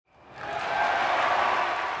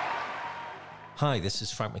Hi, this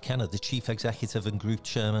is Frank McKenna, the Chief Executive and Group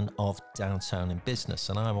Chairman of Downtown in Business,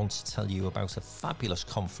 and I want to tell you about a fabulous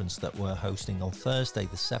conference that we're hosting on Thursday,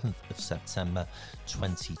 the 7th of September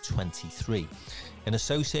 2023. In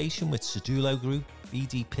association with Sedulo Group,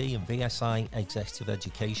 BDP and VSI Executive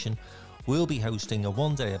Education, we'll be hosting a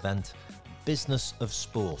one-day event, Business of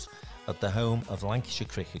Sport, at the home of Lancashire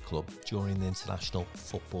Cricket Club during the international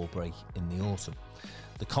football break in the autumn.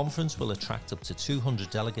 The conference will attract up to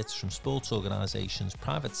 200 delegates from sports organisations,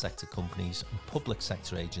 private sector companies and public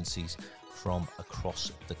sector agencies from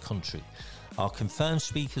across the country. Our confirmed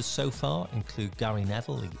speakers so far include Gary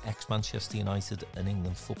Neville, the ex-Manchester United and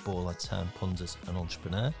England footballer turned pundit and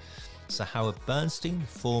entrepreneur, Sir Howard Bernstein,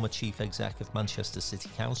 former Chief Exec of Manchester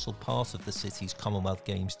City Council, part of the city's Commonwealth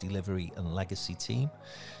Games delivery and legacy team,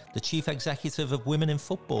 the Chief Executive of Women in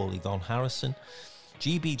Football, Yvonne Harrison,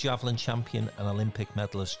 GB Javelin champion and Olympic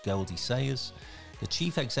medalist Goldie Sayers, the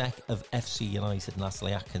Chief Exec of FC United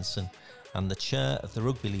Natalie Atkinson, and the Chair of the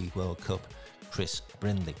Rugby League World Cup, Chris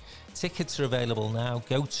Brindley. Tickets are available now.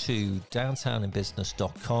 Go to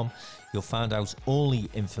downtowninbusiness.com. You'll find out all the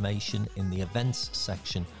information in the events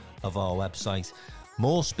section of our website.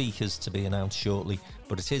 More speakers to be announced shortly,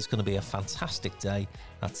 but it is going to be a fantastic day.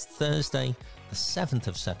 That's Thursday, the 7th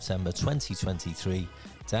of September 2023,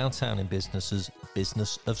 Downtown in Business's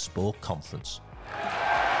Business of Sport Conference.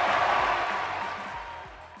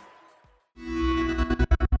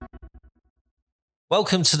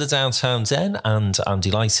 Welcome to the Downtown Den, and I'm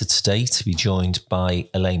delighted today to be joined by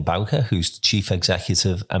Elaine Bowker, who's the Chief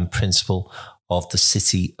Executive and Principal of the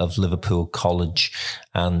City of Liverpool College,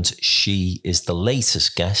 and she is the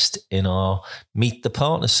latest guest in our Meet the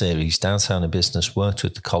Partner series. Downtown in Business worked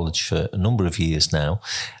with the college for a number of years now,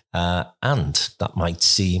 and that might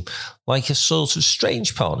seem like a sort of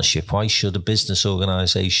strange partnership. Why should a business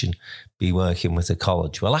organisation be working with a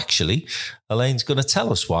college? Well, actually, Elaine's going to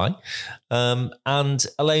tell us why. And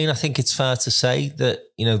Elaine, I think it's fair to say that,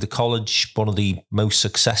 you know, the college, one of the most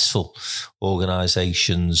successful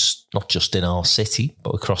organisations, not just in our city,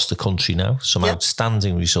 but across the country now, some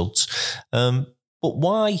outstanding results. But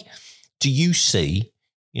why do you see,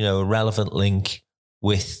 you know, a relevant link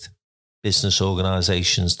with business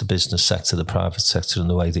organisations, the business sector, the private sector in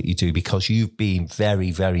the way that you do? Because you've been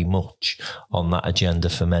very, very much on that agenda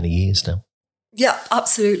for many years now. Yeah,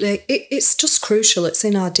 absolutely. It's just crucial. It's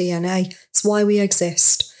in our DNA. It's why we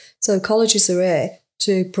exist. So colleges are here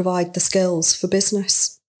to provide the skills for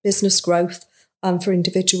business growth, and for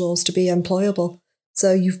individuals to be employable.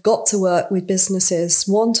 So you've got to work with businesses,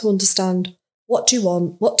 one, to understand what do you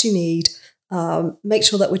want, what do you need, make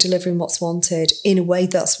sure that we're delivering what's wanted in a way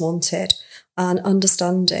that's wanted, and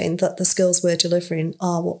understanding that the skills we're delivering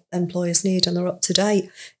are what employers need and they're up to date.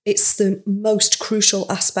 It's the most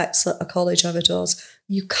crucial aspects that a college ever does.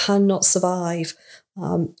 You cannot survive.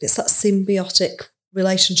 It's that symbiotic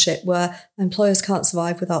relationship where employers can't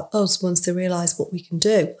survive without us once they realise what we can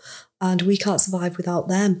do. And we can't survive without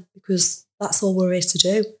them, because that's all we're here to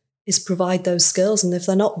do, is provide those skills. And if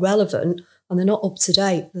they're not relevant and they're not up to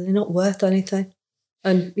date, they're not worth anything.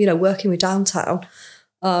 And, you know, working with Downtown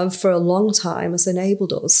for a long time has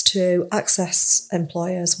enabled us to access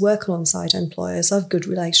employers, work alongside employers, have good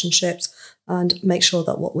relationships, and make sure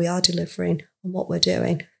that what we are delivering and what we're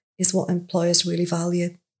doing is what employers really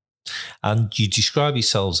value. And you describe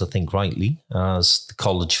yourselves, I think, rightly, as the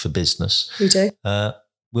College for Business. We do.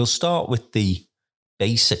 We'll start with the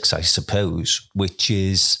basics, I suppose, which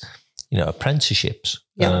is, you know, apprenticeships.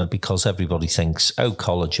 Because everybody thinks, oh,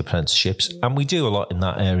 college apprenticeships. And we do a lot in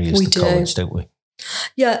that area as college, don't we?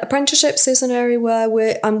 Yeah, apprenticeships is an area where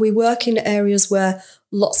we work in areas where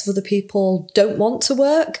lots of other people don't want to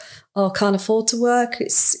work or can't afford to work.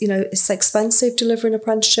 It's, you know, it's expensive delivering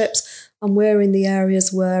apprenticeships, and we're in the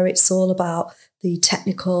areas where it's all about the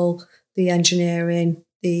technical, the engineering,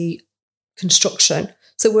 the construction.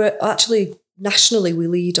 So we're actually, nationally, we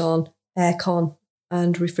lead on aircon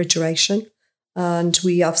and refrigeration, and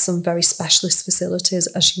we have some very specialist facilities,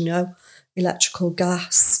 as you know, electrical,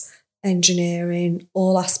 gas, engineering,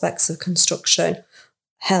 all aspects of construction,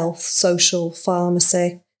 health, social,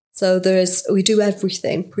 pharmacy. So we do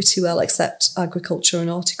everything pretty well except agriculture and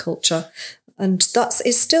horticulture. And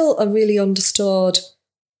it's still a really understood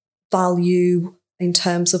value in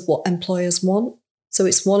terms of what employers want. So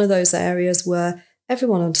it's one of those areas where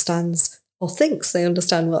everyone understands or thinks they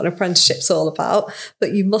understand what an apprenticeship's all about,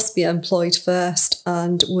 but you must be employed first,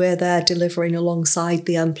 and we're there delivering alongside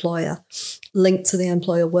the employer, linked to the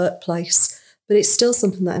employer workplace. But it's still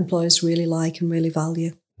something that employers really like and really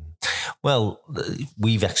value. Well,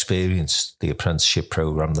 we've experienced the apprenticeship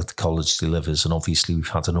programme that the college delivers, and obviously we've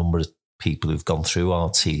had a number of people who've gone through our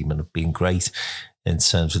team and have been great in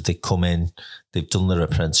terms of they come in, they've done their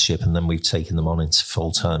apprenticeship, and then we've taken them on into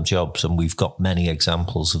full-time jobs. And we've got many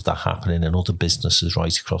examples of that happening in other businesses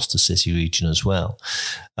right across the city region as well.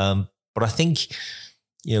 But I think,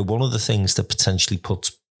 one of the things that potentially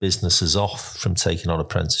puts businesses off from taking on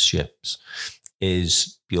apprenticeships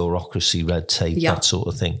is bureaucracy, red tape, that sort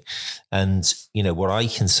of thing. And, what I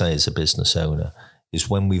can say as a business owner is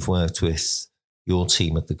when we've worked with your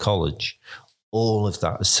team at the college, all of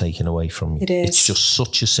that is taken away from you. It's just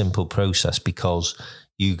such a simple process because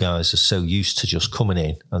you guys are so used to just coming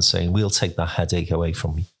in and saying, we'll take that headache away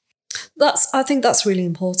from you. I think that's really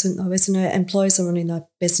important though, isn't it? Employers are running their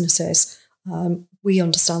businesses. We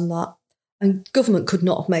understand that. And government could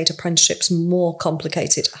not have made apprenticeships more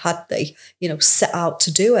complicated had they, set out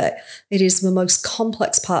to do it. It is the most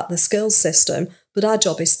complex part of the skills system, but our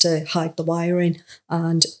job is to hide the wiring.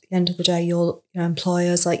 And at the end of the day, your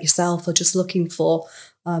employers like yourself are just looking for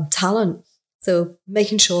talent. So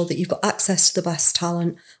making sure that you've got access to the best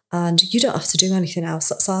talent and you don't have to do anything else.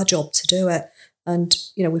 That's our job to do it. And,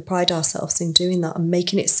 we pride ourselves in doing that and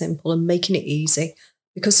making it simple and making it easy.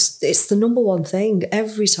 Because it's the number one thing.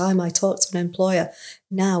 Every time I talk to an employer,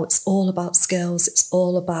 now it's all about skills. It's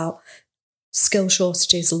all about skill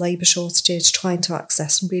shortages, labour shortages, trying to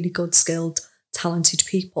access really good, skilled, talented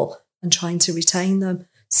people and trying to retain them.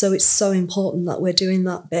 So it's so important that we're doing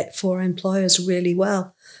that bit for employers really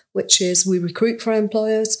well, which is we recruit for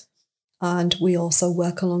employers and we also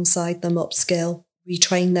work alongside them, upskill,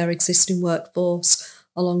 retrain their existing workforce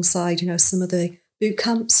alongside, some of the boot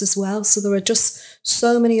camps as well. So there are just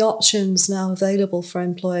so many options now available for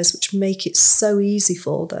employers, which make it so easy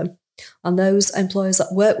for them. And those employers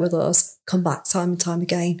that work with us come back time and time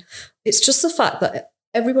again. It's just the fact that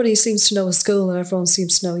everybody seems to know a school and everyone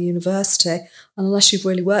seems to know a university. And unless you've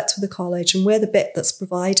really worked with a college, and we're the bit that's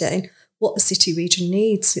providing what the city region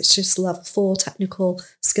needs. It's just level 4 technical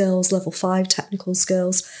skills, level 5 technical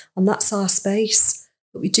skills. And that's our space.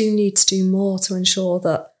 But we do need to do more to ensure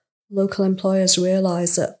that local employers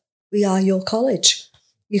realise that we are your college.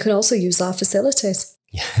 You can also use our facilities.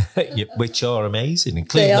 Which are amazing,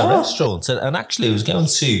 including the restaurants. And actually, I was going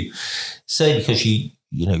to say, because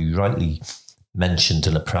you rightly mentioned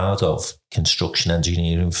and are proud of construction,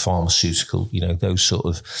 engineering, pharmaceutical, those sort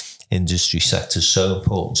of industry sectors, so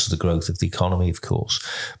important to the growth of the economy, of course.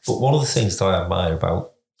 But one of the things that I admire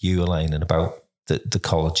about you, Elaine, and about the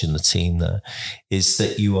college and the team there is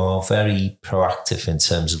that you are very proactive in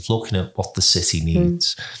terms of looking at what the city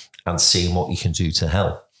needs and seeing what you can do to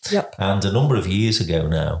help. Yep. And a number of years ago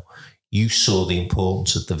now, you saw the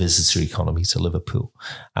importance of the visitor economy to Liverpool.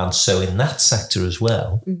 And so in that sector as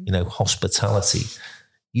well, hospitality,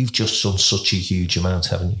 you've just done such a huge amount,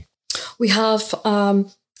 haven't you? We have,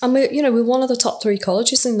 and we're one of the top 3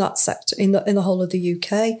 colleges in that sector in the whole of the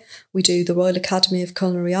UK. We do the Royal Academy of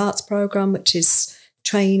Culinary Arts programme, which is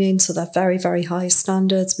training, so they're very, very high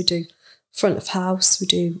standards. We do front of house, we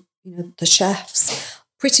do the chefs,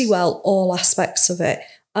 pretty well all aspects of it.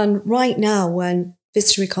 And right now, when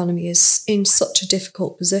visitor economy is in such a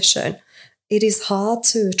difficult position, it is hard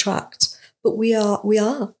to attract. But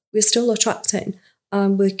we're still attracting,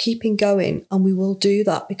 and we're keeping going, and we will do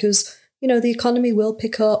that because the economy will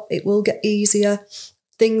pick up, it will get easier,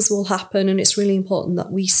 things will happen, and it's really important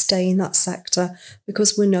that we stay in that sector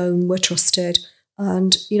because we're known, we're trusted,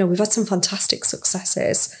 and, we've had some fantastic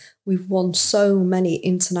successes. We've won so many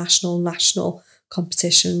international, national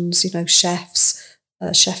competitions, chefs,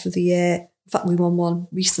 Chef of the Year. In fact, we won one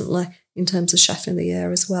recently in terms of Chef of the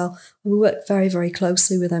Year as well. And we work very, very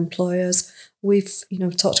closely with employers. We've,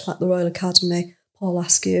 talked about the Royal Academy. Paul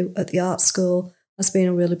Askew at the art school has been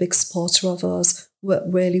a really big supporter of us,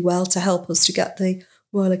 worked really well to help us to get the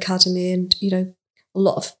Royal Academy. And, a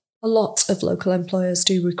lot of local employers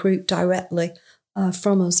do recruit directly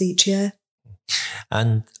from us each year.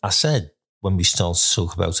 And I said, when we start to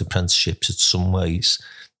talk about apprenticeships, in some ways,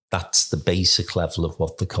 that's the basic level of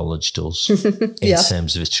what the college does in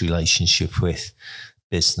terms of its relationship with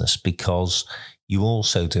business, because you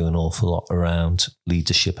also do an awful lot around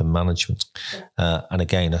leadership and management. And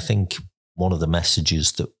again, I think one of the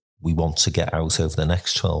messages that we want to get out over the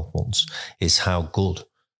next 12 months is how good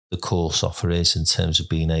the course offer is in terms of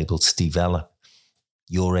being able to develop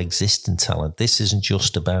your existing talent. This isn't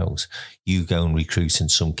just about you going recruiting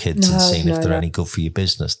some kids and seeing if they're any good for your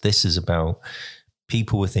business. This is about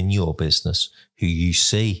people within your business who you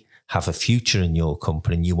see have a future in your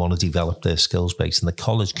company and you want to develop their skills base, and the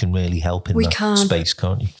college can really help in that space,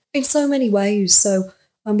 can't you? In so many ways. So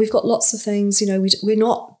we've got lots of things, we're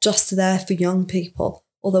not just there for young people.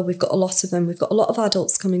 although we've got a lot of them. We've got a lot of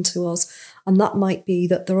adults coming to us, and that might be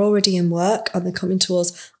that they're already in work and they're coming to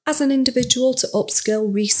us as an individual to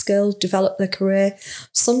upskill, reskill, develop their career.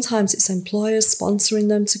 Sometimes it's employers sponsoring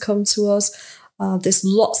them to come to us. There's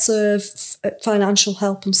lots of financial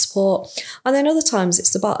help and support. And then other times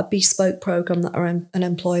it's about a bespoke program that an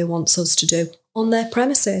employer wants us to do on their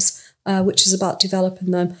premises, which is about developing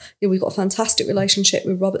them. We've got a fantastic relationship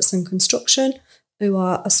with Robertson Construction, who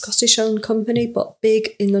are a Scottish-owned company, but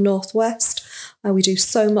big in the Northwest. We do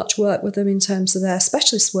so much work with them in terms of their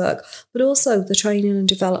specialist work, but also the training and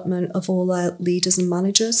development of all their leaders and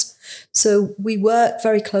managers. So we work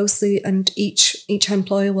very closely, and each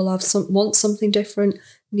employer will have want something different,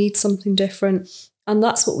 need something different, and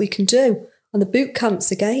that's what we can do. And the boot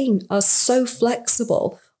camps, again, are so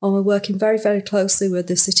flexible, and we're working very, very closely with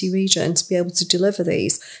the city region to be able to deliver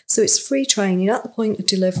these. So it's free training at the point of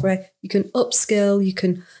delivery. You can upskill, you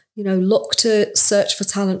can, look to search for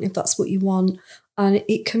talent if that's what you want. And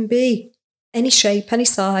it can be any shape, any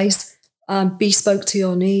size, bespoke to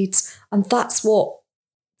your needs. And that's what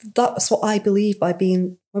I believe by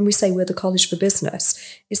being, when we say we're the College for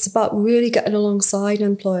Business, it's about really getting alongside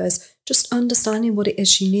employers, just understanding what it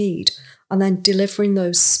is you need, and then delivering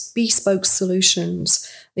those bespoke solutions.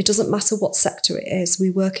 It doesn't matter what sector it is.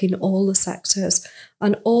 We work in all the sectors,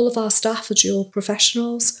 and all of our staff are dual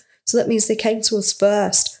professionals. So that means they came to us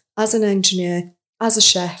first as an engineer, as a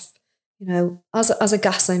chef, as a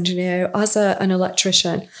gas engineer, as an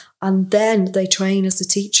electrician, and then they train as a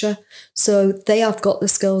teacher. So they have got the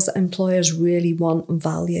skills that employers really want and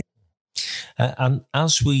value. And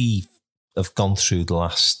as we have gone through the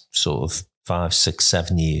last sort of 5, 6,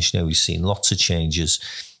 7 years, we've seen lots of changes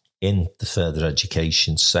in the further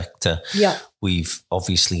education sector. Yeah. We've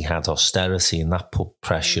obviously had austerity, and that put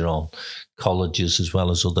pressure on colleges as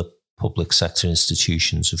well as other public sector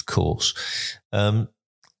institutions, of course. I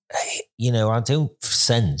don't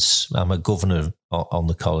sense, I'm a governor on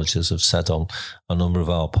the college, as I've said on a number of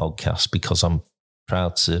our podcasts, because I'm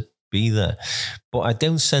proud to be there. But I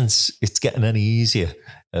don't sense it's getting any easier,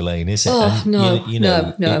 Elaine, is it? Oh, and,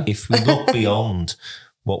 no, no. If we look beyond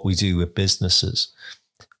what we do with businesses,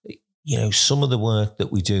 some of the work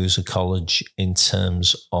that we do as a college in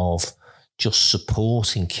terms of just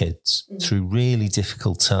supporting kids through really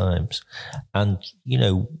difficult times. And,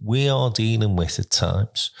 we are dealing with, at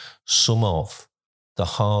times, some of the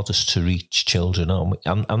hardest to reach children, aren't we?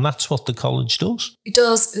 And that's what the college does. It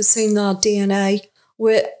does. It's in our DNA.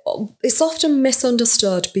 It's often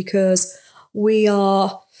misunderstood because we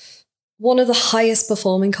are one of the highest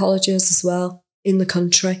performing colleges as well in the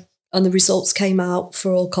country. And the results came out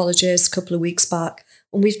for all colleges a couple of weeks back.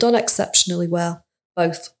 And we've done exceptionally well,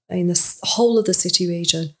 both in the whole of the city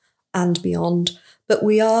region and beyond. But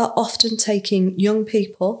we are often taking young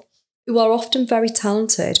people who are often very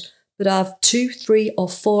talented, but have 2, 3 or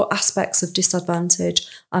 4 aspects of disadvantage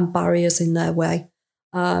and barriers in their way.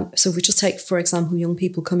 So if we just take, for example, young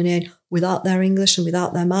people coming in without their English and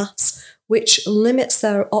without their maths, which limits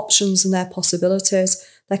their options and their possibilities.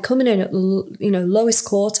 They're coming in at the lowest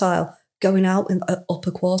quartile, going out in the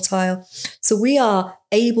upper quartile. So we are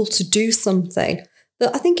able to do something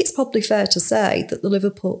that I think it's probably fair to say that the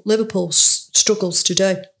Liverpool struggles to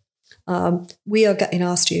do. We are getting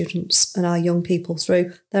our students and our young people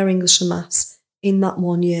through their English and maths in that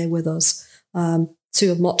 1 year with us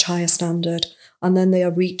to a much higher standard. And then they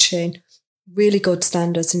are reaching really good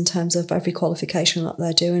standards in terms of every qualification that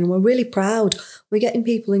they're doing. We're really proud. We're getting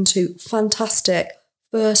people into fantastic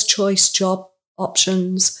first choice job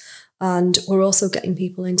options. And we're also getting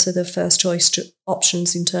people into the first choice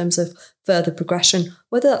options in terms of further progression,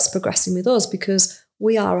 whether that's progressing with us, because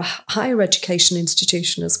we are a higher education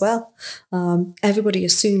institution as well. Everybody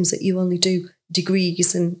assumes that you only do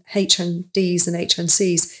degrees and HNDs and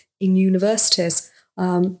HNCs in universities.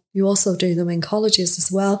 You also do them in colleges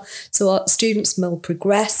as well. So our students will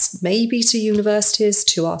progress maybe to universities,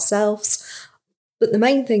 to ourselves. But the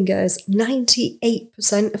main thing is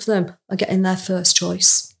 98% of them are getting their first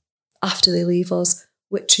choice after they leave us,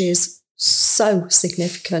 which is so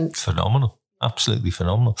significant. Phenomenal. Absolutely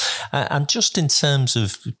phenomenal. And just in terms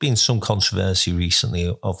of being some controversy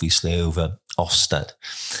recently, obviously over Ofsted,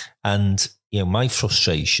 and my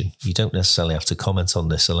frustration, you don't necessarily have to comment on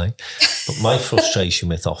this, Elaine, but my frustration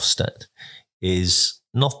with Ofsted is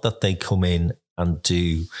not that they come in and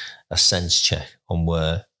do a sense check on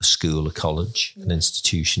where a school, a college, an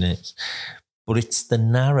institution is, but it's the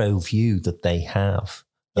narrow view that they have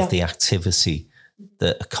of the activity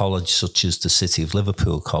that a college such as the City of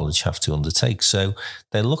Liverpool College have to undertake. So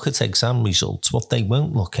they look at exam results. What they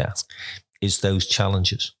won't look at is those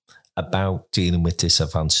challenges about dealing with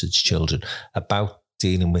disadvantaged children, about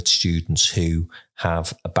dealing with students who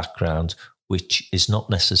have a background which is not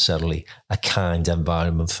necessarily a kind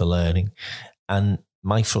environment for learning. And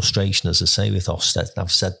my frustration, as I say, with Ofsted, and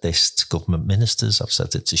I've said this to government ministers, I've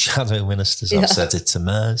said it to shadow ministers, I've said it to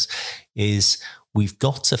mayors, is we've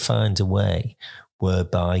got to find a way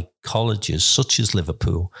whereby colleges such as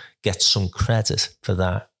Liverpool get some credit for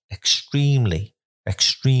that extremely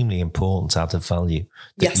important added value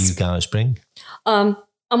that you guys bring. And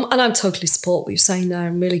I totally support what you're saying there.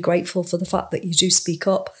 I'm really grateful for the fact that you do speak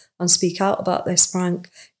up and speak out about this, Frank.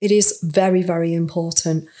 It is very, very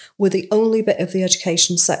important. We're the only bit of the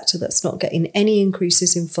education sector that's not getting any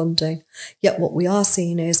increases in funding. Yet what we are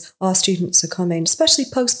seeing is our students are coming, especially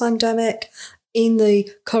post-pandemic, in the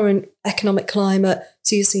current economic climate.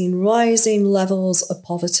 So you're seeing rising levels of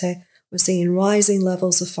poverty. We're seeing rising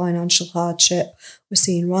levels of financial hardship. We're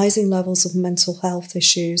seeing rising levels of mental health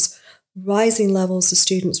issues, rising levels of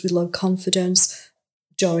students with low confidence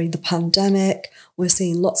during the pandemic. We're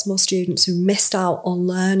seeing lots more students who missed out on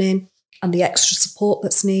learning and the extra support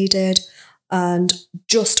that's needed, and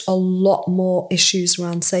just a lot more issues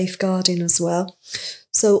around safeguarding as well.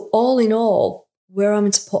 So all in all, we're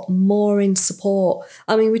having to put more in support.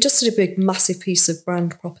 I mean, we just did a big, massive piece of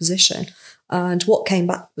brand proposition, and what came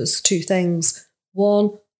back was two things.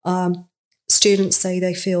 One, students say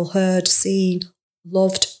they feel heard, seen,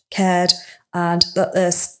 loved, cared, and that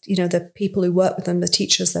there's, the people who work with them, the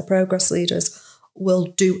teachers, their progress leaders, will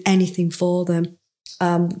do anything for them.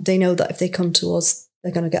 They know that if they come to us,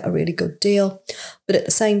 they're going to get a really good deal. But at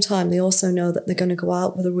the same time, they also know that they're going to go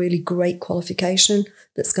out with a really great qualification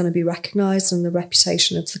that's going to be recognised, and the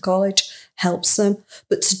reputation of the college helps them.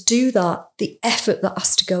 But to do that, the effort that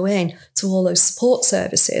has to go in to all those support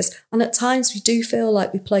services, and at times we do feel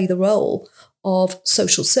like we play the role of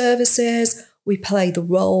social services, we play the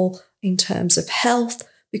role in terms of health,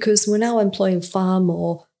 because we're now employing far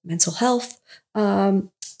more mental health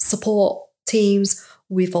support teams.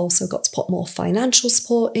 We've also got to put more financial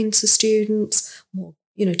support into students, more,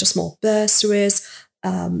 just more bursaries,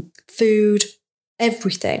 food,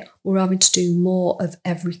 everything. We're having to do more of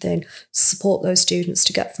everything to support those students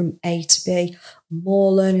to get from A to B.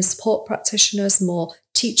 More learning support practitioners, more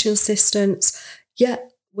teaching assistants.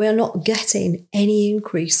 Yet we're not getting any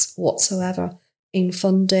increase whatsoever in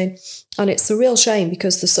funding. And it's a real shame,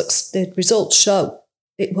 because the results show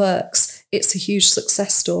it works. It's a huge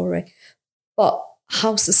success story. But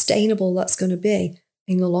how sustainable that's going to be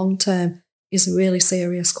in the long term is a really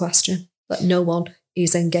serious question that no one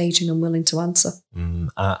is engaging and willing to answer. And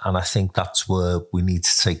I think that's where we need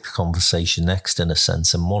to take the conversation next, in a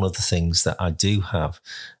sense. And one of the things that I do have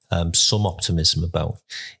some optimism about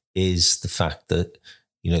is the fact that,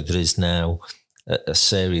 there is now a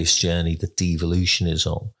serious journey that devolution is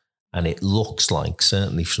on. And it looks like,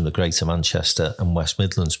 certainly from the Greater Manchester and West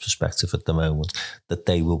Midlands perspective at the moment, that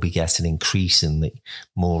they will be getting increasingly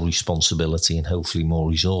more responsibility and hopefully more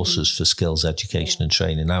resources for skills education and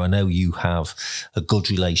training. Now, I know you have a good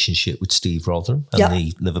relationship with Steve Rotherham and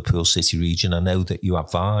the Liverpool City region. I know that you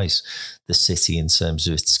advise the city in terms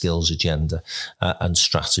of its skills agenda and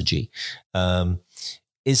strategy.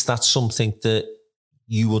 Is that something that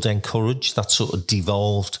you would encourage, that sort of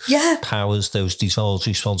devolved powers, those devolved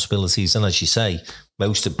responsibilities, and as you say,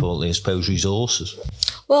 most importantly, I suppose, resources?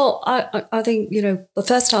 Well, I think, the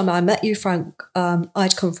first time I met you, Frank,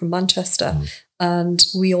 I'd come from Manchester and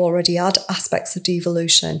we already had aspects of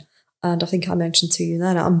devolution. And I think I mentioned to you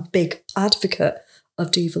then, I'm a big advocate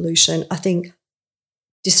of devolution. I think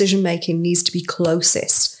decision-making needs to be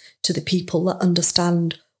closest to the people that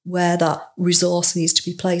understand where that resource needs to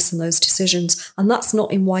be placed in those decisions. And that's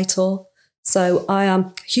not in Whitehall. So I am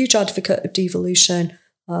a huge advocate of devolution,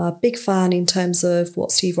 big fan in terms of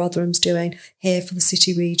what Steve Rotherham's doing here for the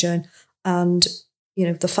city region. And,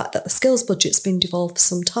 the fact that the skills budget's been devolved for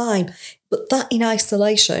some time. But that in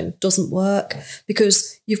isolation doesn't work,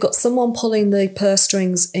 because you've got someone pulling the purse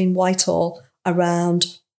strings in Whitehall around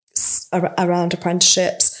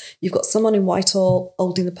apprenticeships. You've got someone in Whitehall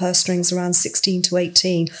holding the purse strings around 16 to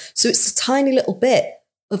 18. So it's a tiny little bit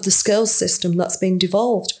of the skills system that's been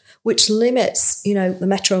devolved, which limits, the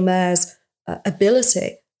Metro Mayor's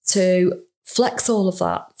ability to flex all of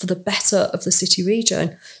that for the better of the city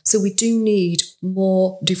region. So we do need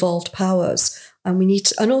more devolved powers. And we need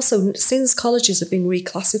to, and also since colleges have been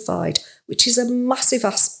reclassified, which is a massive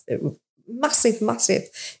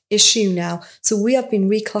issue now. So we have been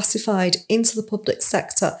reclassified into the public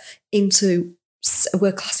sector,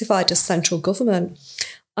 we're classified as central government.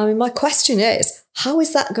 I mean, my question is, how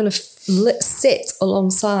is that going to sit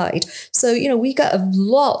alongside? So, we get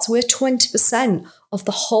we're 20% of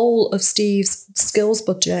the whole of Steve's skills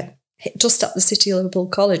budget just at the City of Liverpool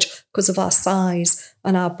College because of our size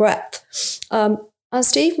and our breadth. And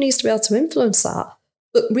Steve needs to be able to influence that.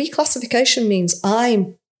 But reclassification means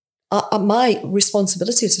my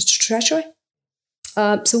responsibility is to Treasury.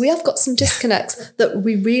 So we have got some disconnects that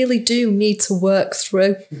we really do need to work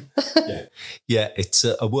through. Yeah, it's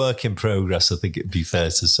a work in progress, I think it'd be fair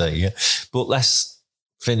to say. Yeah, but let's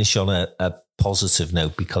finish on a positive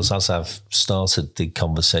note, because as I've started the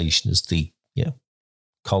conversation as the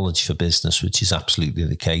College for Business, which is absolutely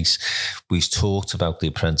the case. We've talked about the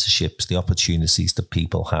apprenticeships, the opportunities that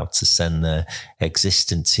people have to send their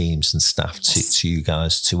existing teams and staff to you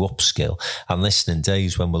guys to upskill. And listen, in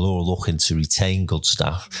days when we're all looking to retain good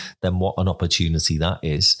staff, then what an opportunity that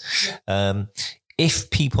is.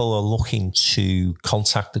 If people are looking to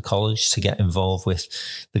contact the college to get involved with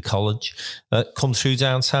the college, come through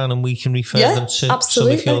Downtown and we can refer them to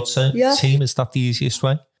absolutely. some of your team. Is that the easiest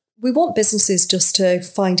way? We want businesses just to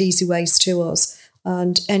find easy ways to us,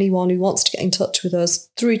 and anyone who wants to get in touch with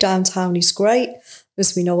us through Downtown is great,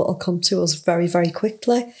 because we know it'll come to us very, very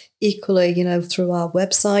quickly. Equally, through our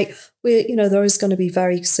website, there is going to be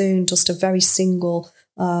very soon just a very single,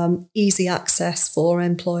 easy access for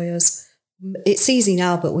employers. It's easy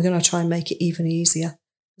now, but we're going to try and make it even easier,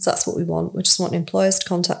 because that's what we want. We just want employers to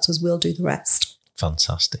contact us. We'll do the rest.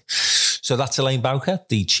 Fantastic. So that's Elaine Bowker,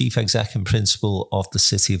 the Chief Exec and Principal of the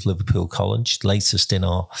City of Liverpool College, latest in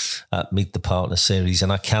our Meet the Partner series.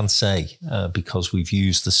 And I can say, because we've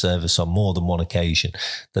used the service on more than one occasion,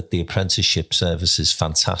 that the apprenticeship service is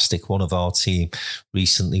fantastic. One of our team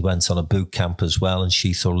recently went on a boot camp as well, and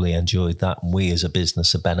she thoroughly enjoyed that. And we as a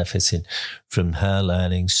business are benefiting from her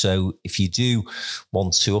learning. So if you do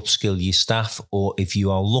want to upskill your staff, or if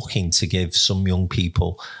you are looking to give some young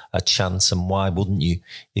people a chance, and why wouldn't you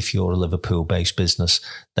if you're a Liverpool-based business,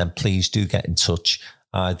 then please do get in touch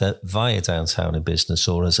either via Downtown in Business,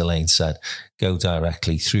 or, as Elaine said, go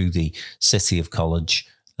directly through the City of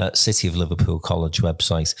Liverpool College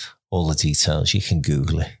website. All the details, you can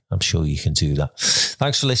Google it. I'm sure you can do that.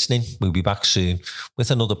 Thanks for listening. We'll be back soon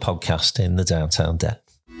with another podcast in the Downtown Den.